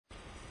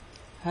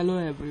Hello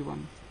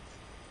everyone.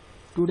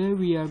 Today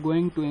we are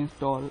going to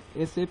install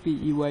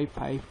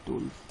SAPUI5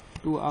 tools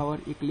to our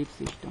Eclipse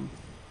system.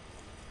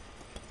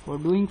 For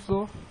doing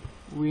so,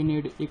 we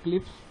need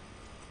Eclipse,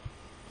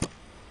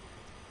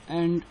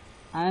 and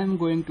I am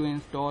going to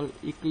install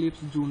Eclipse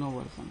Juno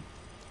version.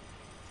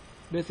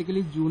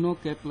 Basically Juno,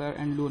 Kepler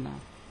and Luna,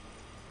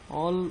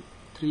 all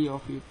three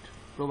of it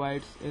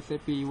provides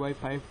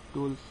SAPUI5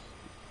 tools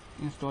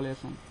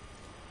installation.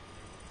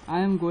 I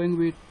am going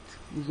with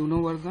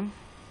Juno version.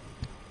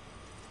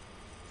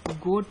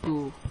 Go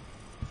to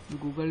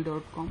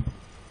google.com,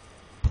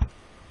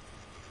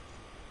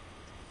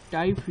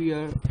 type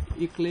here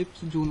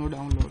Eclipse Juno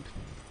download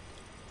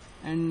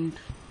and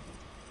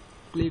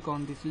click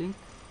on this link.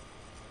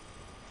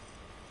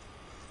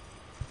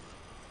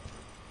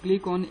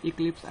 Click on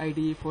Eclipse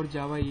IDE for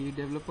Java EE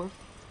developers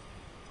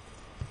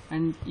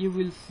and you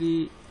will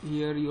see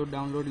here your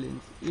download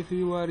links. If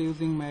you are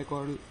using Mac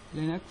or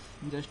Linux,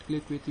 just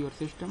click with your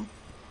system,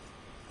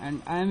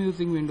 and I am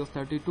using Windows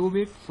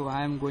 32-bit, so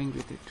I am going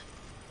with it.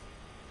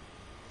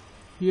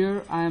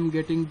 Here I am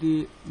getting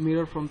the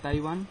mirror from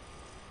Taiwan,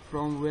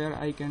 from where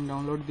I can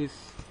download this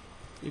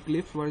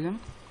Eclipse version.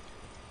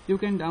 You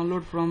can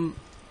download from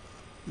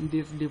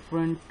these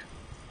different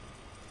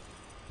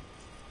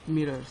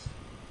mirrors,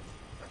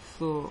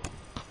 so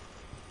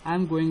I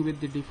am going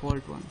with the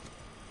default one.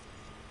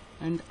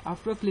 And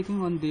after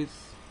clicking on this,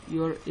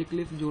 your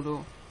Eclipse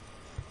Juno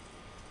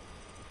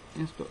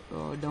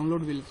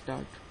download will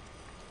start.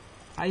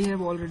 I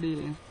have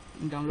already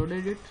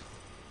downloaded it,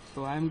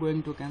 so I am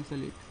going to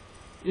cancel it.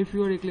 If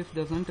your Eclipse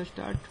doesn't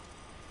start,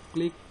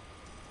 click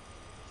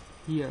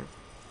here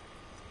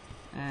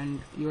and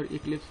your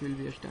Eclipse will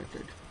be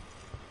started.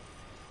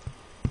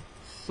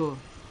 So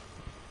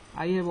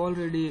I have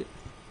already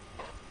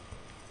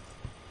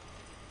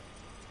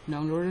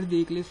downloaded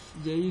the Eclipse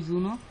JE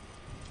Juno.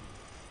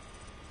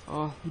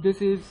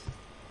 This is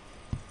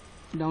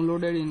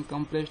downloaded in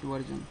compressed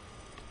version.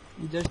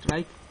 Just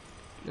right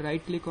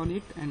click on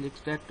it and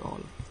extract all.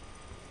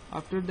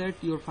 After that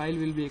your file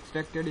will be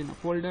extracted in a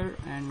folder,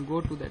 and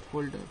go to that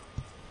folder.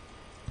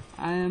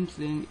 I am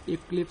seeing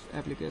Eclipse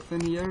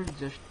application here.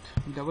 Just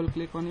double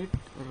click on it,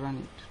 run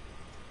it.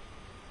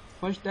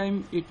 First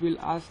time it will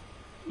ask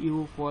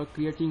you for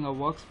creating a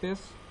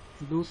workspace.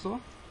 Do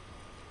so,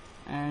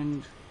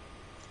 and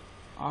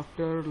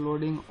after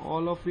loading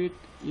all of it,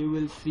 you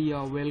will see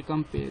a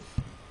welcome page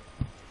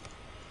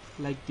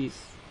like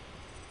this.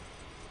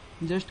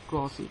 Just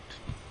cross it.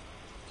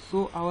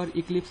 So our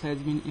Eclipse has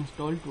been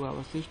installed to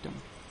our system.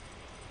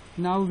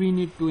 Now we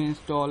need to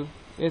install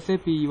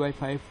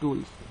SAPUI5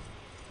 tools.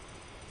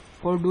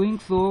 For doing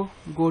so,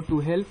 go to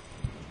Help,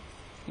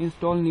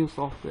 Install New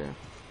Software.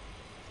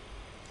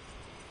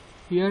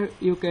 Here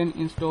you can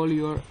install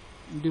your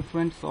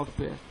different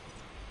software.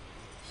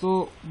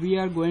 So we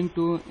are going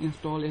to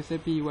install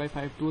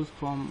SAPUI5 tools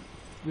from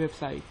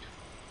website.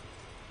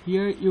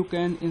 Here you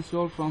can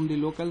install from the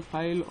local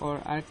file or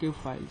archive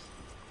files,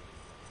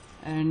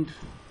 and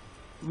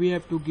we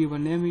have to give a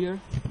name here.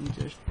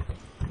 Just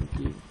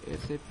give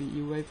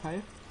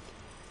SAPUI5,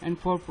 and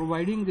for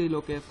providing the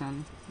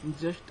location,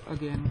 just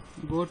again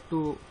go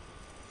to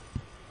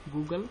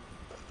Google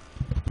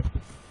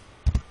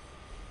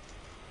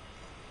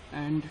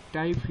and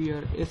type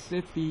here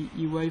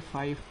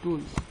SAPUI5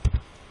 tools.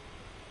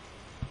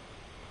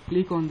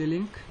 Click on the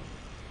link,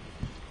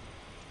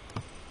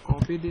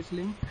 copy this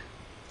link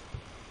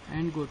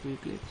and go to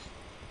Eclipse.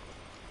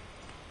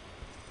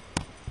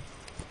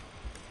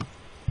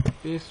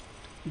 Paste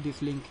this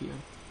link here.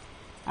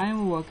 I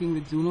am working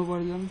with Juno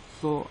version,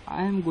 so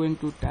I am going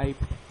to type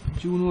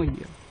Juno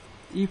here.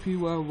 If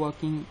you are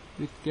working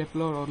with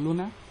Kepler or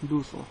Luna,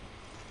 do so.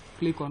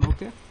 Click on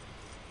OK,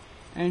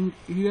 and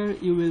here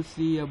you will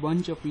see a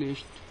bunch of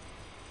lists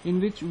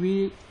in which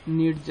we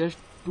need just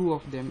two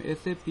of them: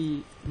 SAP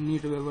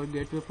NetWeaver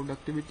Gateway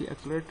Productivity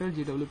Accelerator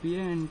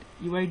GWPA and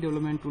UI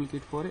Development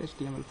Toolkit for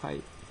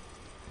HTML5.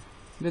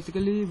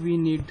 Basically we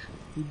need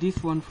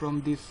this one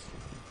from this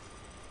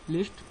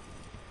list,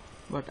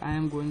 but I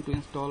am going to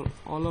install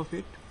all of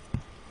it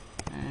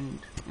and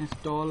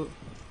install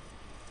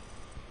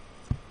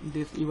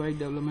this UI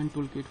Development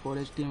Toolkit for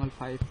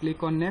HTML5.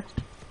 Click on Next,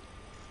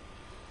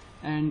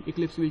 and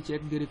Eclipse will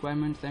check the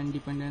requirements and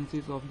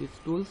dependencies of these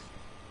tools,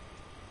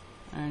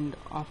 and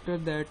after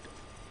that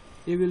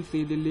you will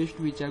see the list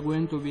which are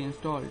going to be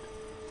installed.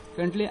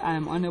 Currently I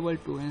am unable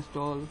to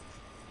install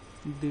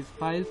these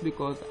files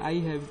because I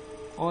have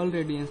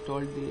already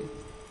installed the.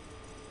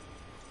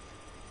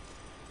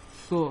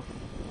 So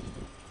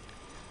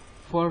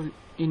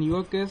in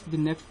your case, the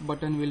next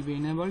button will be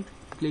enabled.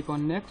 Click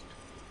on Next.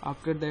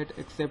 After that,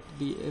 accept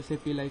the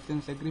SAP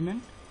license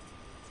agreement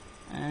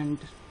and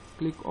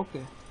click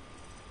OK.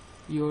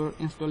 Your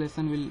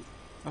installation will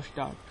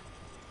start.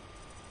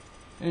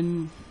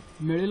 In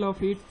middle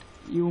of it,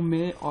 you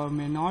may or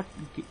may not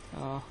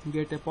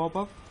get a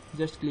pop-up.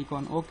 Just click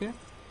on OK,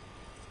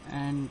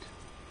 and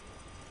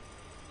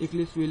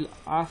Eclipse will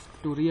ask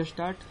to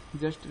restart.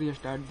 Just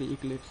restart the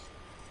Eclipse.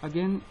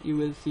 Again you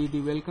will see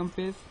the welcome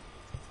page.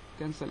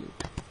 Cancel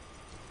it.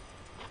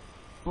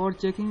 For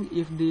checking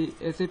if the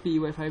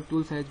SAPUI5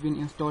 tools has been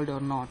installed or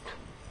not,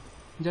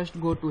 just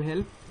go to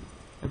Help,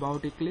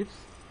 About Eclipse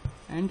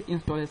and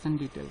Installation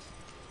Details.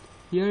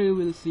 Here you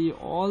will see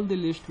all the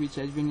list which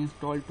has been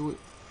installed to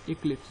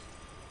Eclipse.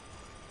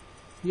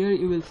 Here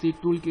you will see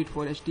Toolkit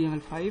for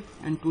HTML5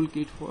 and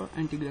Toolkit for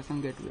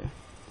Integration Gateway.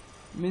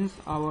 Means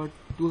our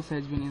tools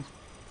has been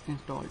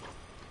installed.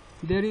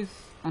 There is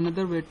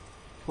another way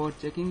for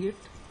checking it.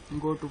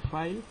 Go to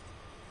File,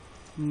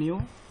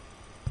 New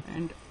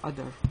and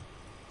Other.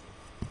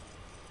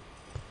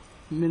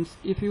 Means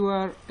if you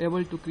are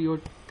able to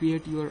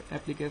create your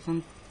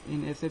application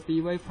in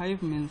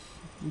SAPUI5, means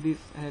this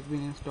has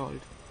been installed.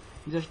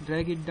 Just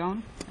drag it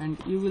down and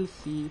you will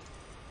see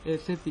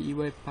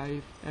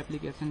SAPUI5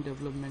 application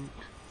development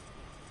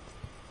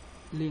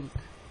link.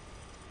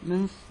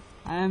 Means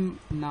I am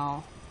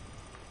now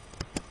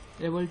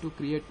able to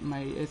create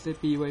my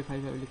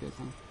SAPUI5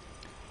 application.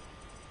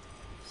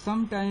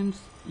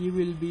 Sometimes you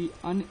will be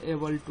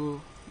unable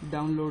to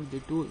download the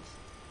tools.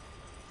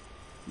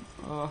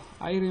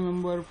 I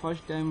remember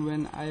first time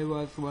when I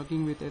was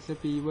working with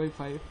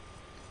SAPUI5,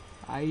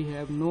 I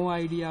have no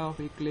idea of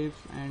Eclipse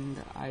and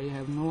I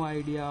have no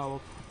idea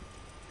of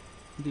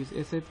this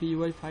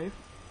SAPUI5,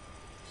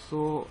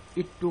 so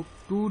it took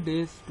 2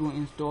 days to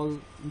install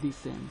the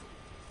same,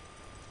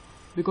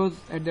 because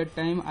at that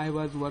time I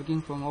was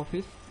working from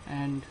office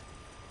and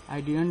I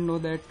didn't know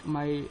that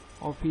my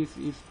office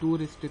is too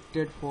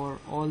restricted for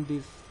all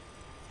these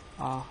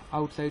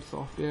outside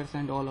softwares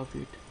and all of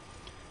it.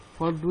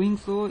 For doing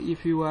so,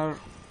 if you are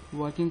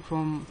working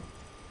from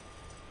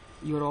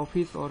your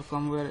office or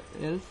somewhere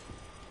else,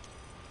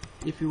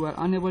 if you are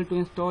unable to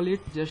install it,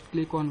 just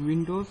click on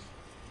Windows,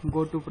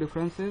 go to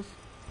Preferences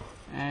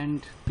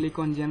and click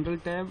on General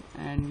tab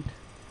and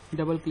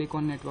double click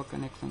on Network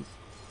Connections.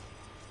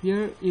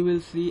 Here you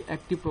will see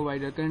Active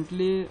Provider.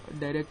 Currently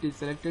Direct is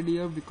selected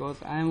here because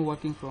I am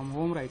working from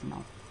home right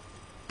now.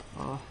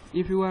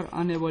 If you are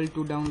unable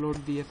to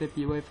download the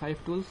SAPUI5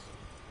 tools,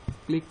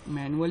 click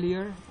Manual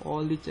here.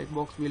 All the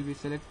checkbox will be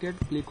selected.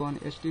 Click on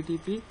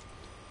HTTP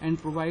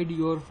and provide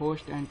your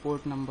host and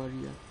port number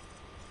here.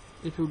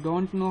 If you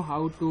don't know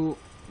how to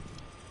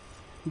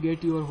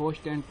get your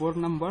host and port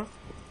number,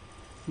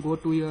 go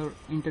to your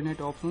internet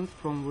options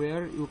from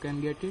where you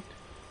can get it,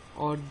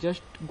 or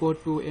just go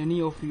to any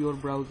of your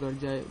browser,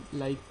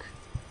 like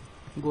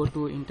go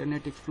to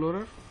Internet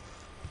Explorer,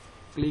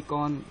 click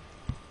on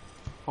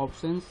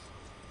Options,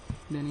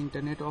 then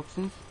Internet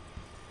Options,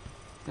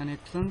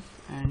 Connections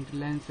and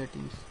LAN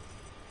Settings.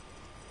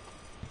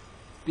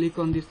 Click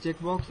on this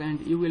checkbox and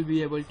you will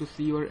be able to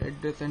see your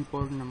address and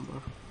port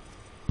number,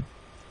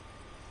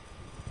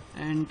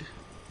 and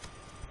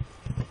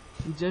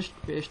just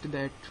paste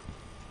that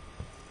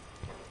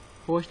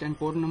host and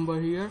port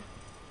number here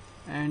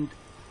and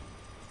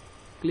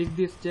click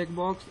this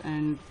checkbox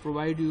and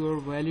provide your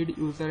valid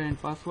user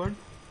and password.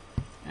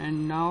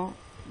 And now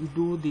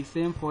do the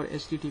same for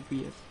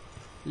HTTPS.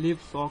 Leave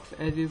socks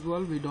as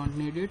usual, we don't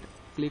need it.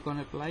 Click on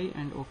Apply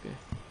and OK.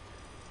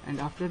 And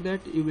after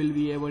that you will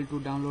be able to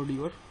download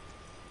your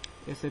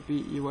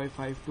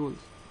SAPUI5 tools.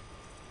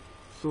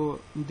 So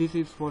this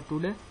is for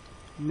today.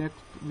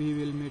 Next we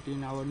will meet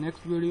in our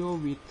next video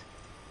with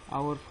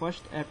our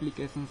first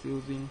applications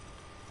using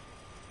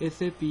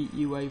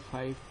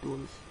SAPUI5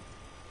 tools.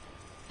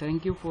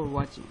 Thank you for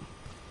watching.